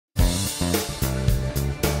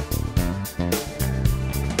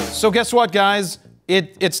So guess what, guys?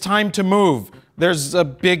 It's time to move. There's a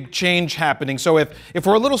big change happening. So if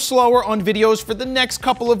we're a little slower on videos for the next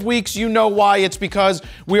couple of weeks, you know why. It's because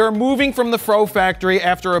we are moving from the Fro factory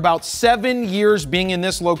after about 7 years being in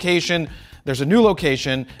this location. There's a new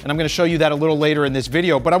location, and I'm gonna show you that a little later in this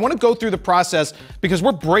video, but I wanna go through the process because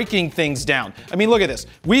we're breaking things down. I mean, look at this.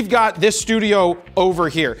 We've got this studio over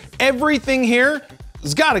here. Everything here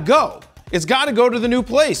has gotta go. It's gotta go to the new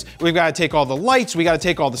place. We've gotta take all the lights, we gotta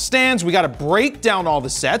take all the stands, we gotta break down all the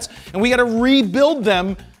sets, and we gotta rebuild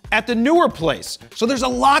them at the newer place. So there's a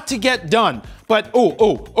lot to get done. But,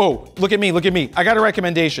 oh, look at me. I got a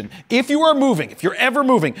recommendation. If you are moving, if you're ever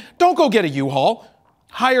moving, don't go get a U-Haul.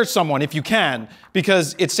 Hire someone if you can,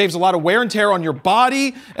 because it saves a lot of wear and tear on your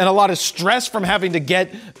body and a lot of stress from having to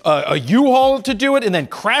get a U-Haul to do it and then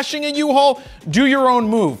crashing a U-Haul. Do your own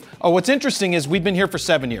move. Oh, what's interesting is we've been here for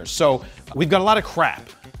 7 years, so we've got a lot of crap.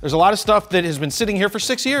 There's a lot of stuff that has been sitting here for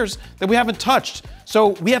 6 years that we haven't touched. So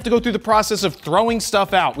we have to go through the process of throwing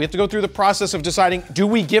stuff out. We have to go through the process of deciding, do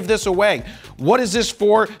we give this away? What is this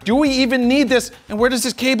for? Do we even need this? And where does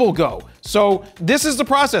this cable go? So this is the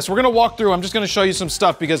process. We're gonna walk through. I'm just gonna show you some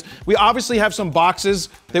stuff because we obviously have some boxes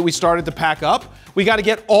that we started to pack up. We gotta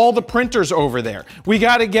get all the printers over there. We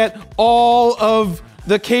gotta get all of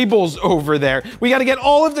the cables over there. We gotta get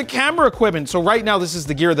all of the camera equipment. So right now, this is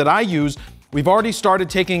the gear that I use. We've already started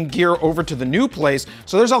taking gear over to the new place,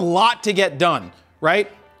 so there's a lot to get done,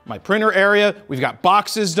 right? My printer area, we've got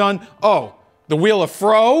boxes done. Oh, the Wheel of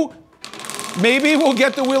Fro. Maybe we'll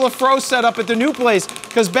get the Wheel of Fro set up at the new place,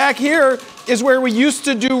 because back here is where we used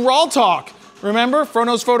to do Raw Talk. Remember,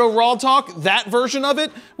 Frono's Photo Raw Talk, that version of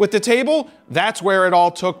it with the table, that's where it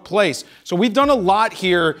all took place. So we've done a lot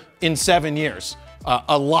here in 7 years,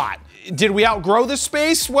 a lot. Did we outgrow this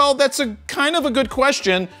space? Well, that's a kind of a good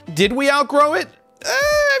question. Did we outgrow it?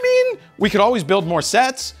 I mean, we could always build more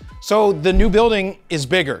sets. So the new building is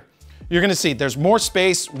bigger. You're gonna see there's more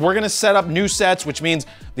space. We're gonna set up new sets, which means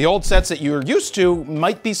the old sets that you're used to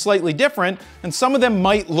might be slightly different, and some of them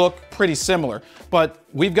might look pretty similar. But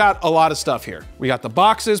we've got a lot of stuff here. We got the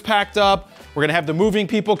boxes packed up. We're gonna have the moving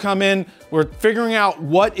people come in. We're figuring out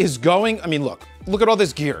what is going. I mean, look at all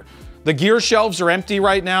this gear. The gear shelves are empty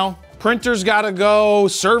right now. Printers gotta go,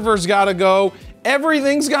 servers gotta go,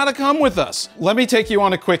 everything's gotta come with us. Let me take you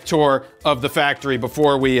on a quick tour of the factory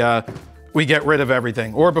before we get rid of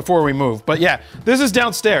everything, or before we move. But yeah, this is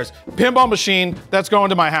downstairs. Pinball machine, that's going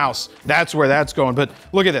to my house. That's where that's going. But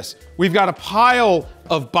look at this. We've got a pile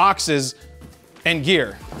of boxes and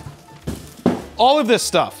gear. All of this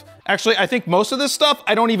stuff. Actually, I think most of this stuff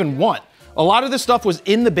I don't even want. A lot of this stuff was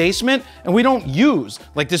in the basement and we don't use,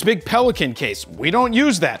 like this big Pelican case. We don't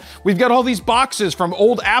use that. We've got all these boxes from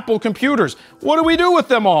old Apple computers. What do we do with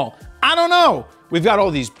them all? I don't know. We've got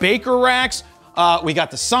all these baker racks. We got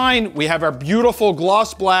the sign. We have our beautiful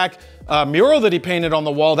gloss black mural that he painted on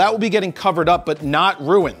the wall. That will be getting covered up, but not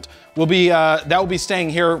ruined. That will be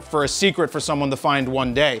staying here for a secret for someone to find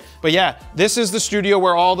one day. But yeah, this is the studio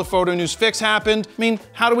where all the Photo News Fix happened. I mean,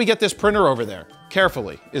 how do we get this printer over there?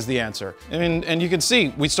 Carefully is the answer. I mean, and you can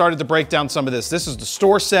see, we started to break down some of this. This is the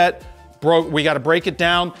store set. We got to break it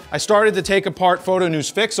down. I started to take apart Photo News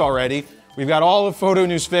Fix already. We've got all of Photo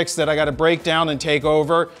News Fix that I got to break down and take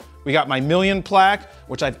over. We got my million plaque,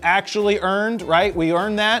 which I've actually earned, right? We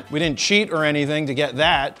earned that. We didn't cheat or anything to get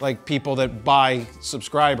that, like people that buy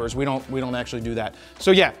subscribers. We don't actually do that.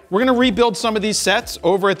 So yeah, we're gonna rebuild some of these sets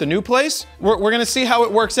over at the new place. We're gonna see how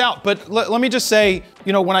it works out. But let me just say,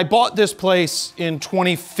 you know, when I bought this place in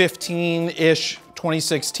 2015-ish,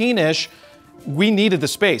 2016-ish, we needed the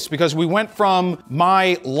space because we went from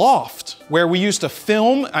my loft where we used to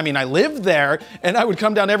film. I mean, I lived there and I would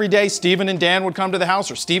come down every day. Steven and Dan would come to the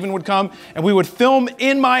house, or Steven would come, and we would film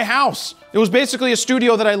in my house. It was basically a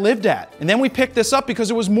studio that I lived at. And then we picked this up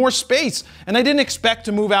because it was more space. And I didn't expect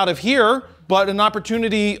to move out of here, but an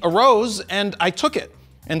opportunity arose and I took it.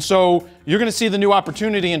 And so you're gonna see the new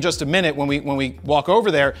opportunity in just a minute when we walk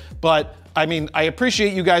over there. But I mean, I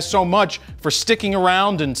appreciate you guys so much for sticking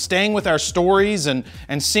around and staying with our stories and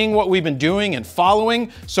seeing what we've been doing and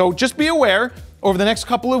following. So just be aware, over the next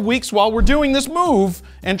couple of weeks while we're doing this move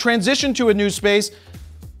and transition to a new space,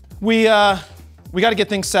 we got to get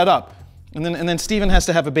things set up. And then Steven has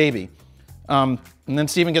to have a baby. And then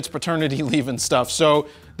Steven gets paternity leave and stuff. So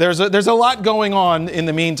there's a lot going on in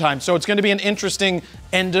the meantime. So it's going to be an interesting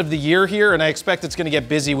end of the year here, and I expect it's going to get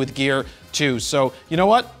busy with gear too. So you know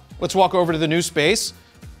what? Let's walk over to the new space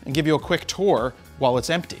and give you a quick tour while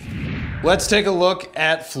it's empty. Let's take a look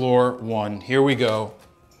at floor 1. Here we go.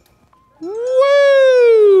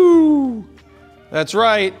 Woo! That's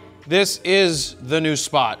right. This is the new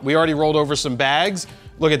spot. We already rolled over some bags.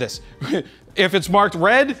 Look at this. If it's marked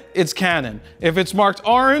red, it's Canon. If it's marked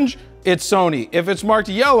orange, it's Sony. If it's marked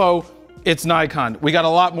yellow, it's Nikon. We got a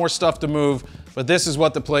lot more stuff to move, but this is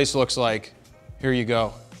what the place looks like. Here you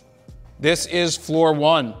go. This is floor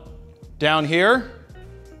 1. Down here,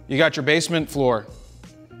 you got your basement floor.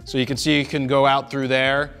 So you can see you can go out through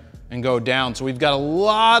there and go down. So we've got a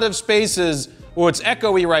lot of spaces. Well, it's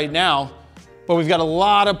echoey right now, but we've got a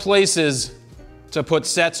lot of places to put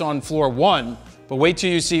sets on floor 1, but wait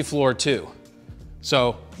till you see floor 2.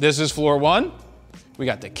 So this is floor 1. We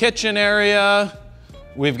got the kitchen area.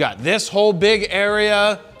 We've got this whole big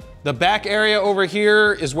area. The back area over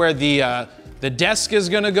here is where the desk is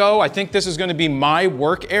gonna go. I think this is gonna be my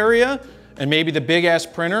work area and maybe the big ass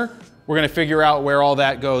printer. We're gonna figure out where all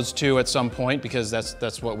that goes to at some point because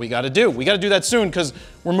that's what we gotta do. We gotta do that soon because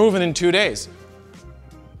we're moving in 2 days.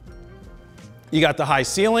 You got the high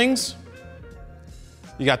ceilings.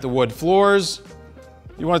 You got the wood floors.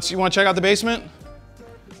 You want to check out the basement?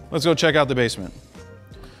 Let's go check out the basement.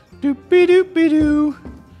 Doopy-doopy-doo.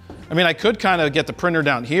 I mean, I could kind of get the printer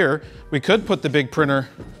down here. We could put the big printer,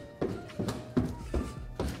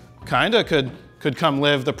 kinda could come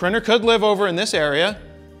live. The printer could live over in this area.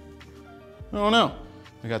 I don't know.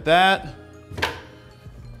 We got that.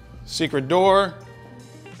 Secret door.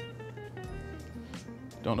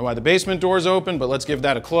 Don't know why the basement door is open, but let's give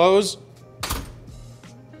that a close.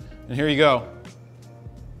 And here you go.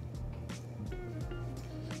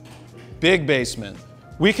 Big basement.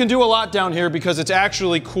 We can do a lot down here because it's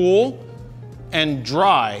actually cool and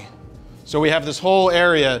dry. So we have this whole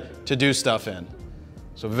area to do stuff in.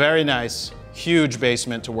 So very nice, huge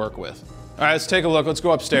basement to work with. All right, let's take a look. Let's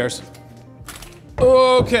go upstairs.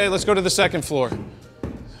 Okay, let's go to the second floor.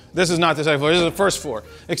 This is not the second floor, this is the first floor.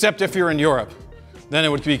 Except if you're in Europe, then it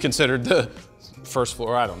would be considered the first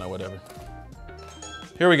floor. I don't know, whatever.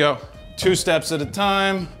 Here we go, 2 steps at a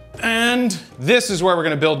time. And this is where we're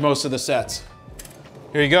gonna build most of the sets.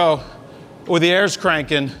 Here you go. Oh, the air's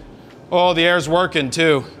cranking. Oh, the air's working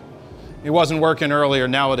too. It wasn't working earlier,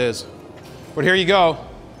 now it is. But here you go.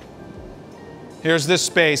 Here's this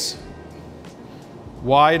space.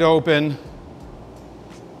 Wide open.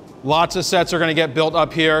 Lots of sets are gonna get built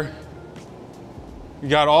up here. You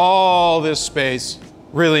got all this space.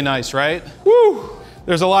 Really nice, right? Woo!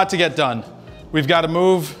 There's a lot to get done. We've got to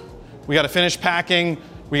move. We got to finish packing.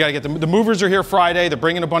 We got to get the movers are here Friday. They're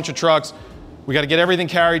bringing a bunch of trucks. We got to get everything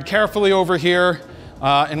carried carefully over here.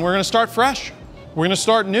 And we're going to start fresh. We're going to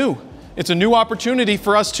start new. It's a new opportunity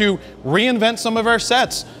for us to reinvent some of our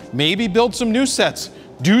sets. Maybe build some new sets.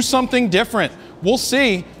 Do something different. We'll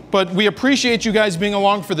see. But we appreciate you guys being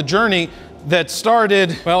along for the journey that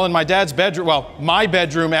started, well, in my dad's bedroom, well, my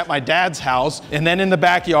bedroom at my dad's house, and then in the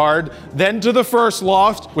backyard, then to the first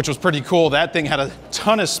loft, which was pretty cool. That thing had a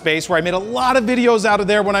ton of space where I made a lot of videos out of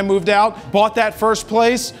there when I moved out. Bought that first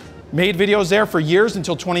place, made videos there for years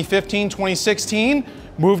until 2015, 2016,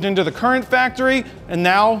 moved into the current factory, and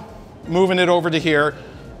now moving it over to here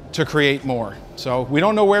to create more. So we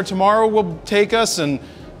don't know where tomorrow will take us, and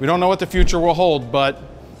we don't know what the future will hold, but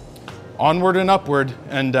onward and upward.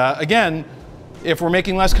 And again, if we're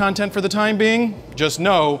making less content for the time being, just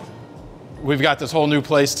know we've got this whole new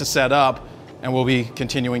place to set up and we'll be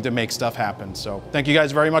continuing to make stuff happen. So thank you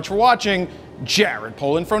guys very much for watching. Jared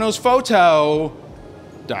Polin,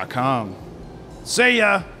 FroKnowsPhoto.com. See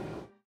ya.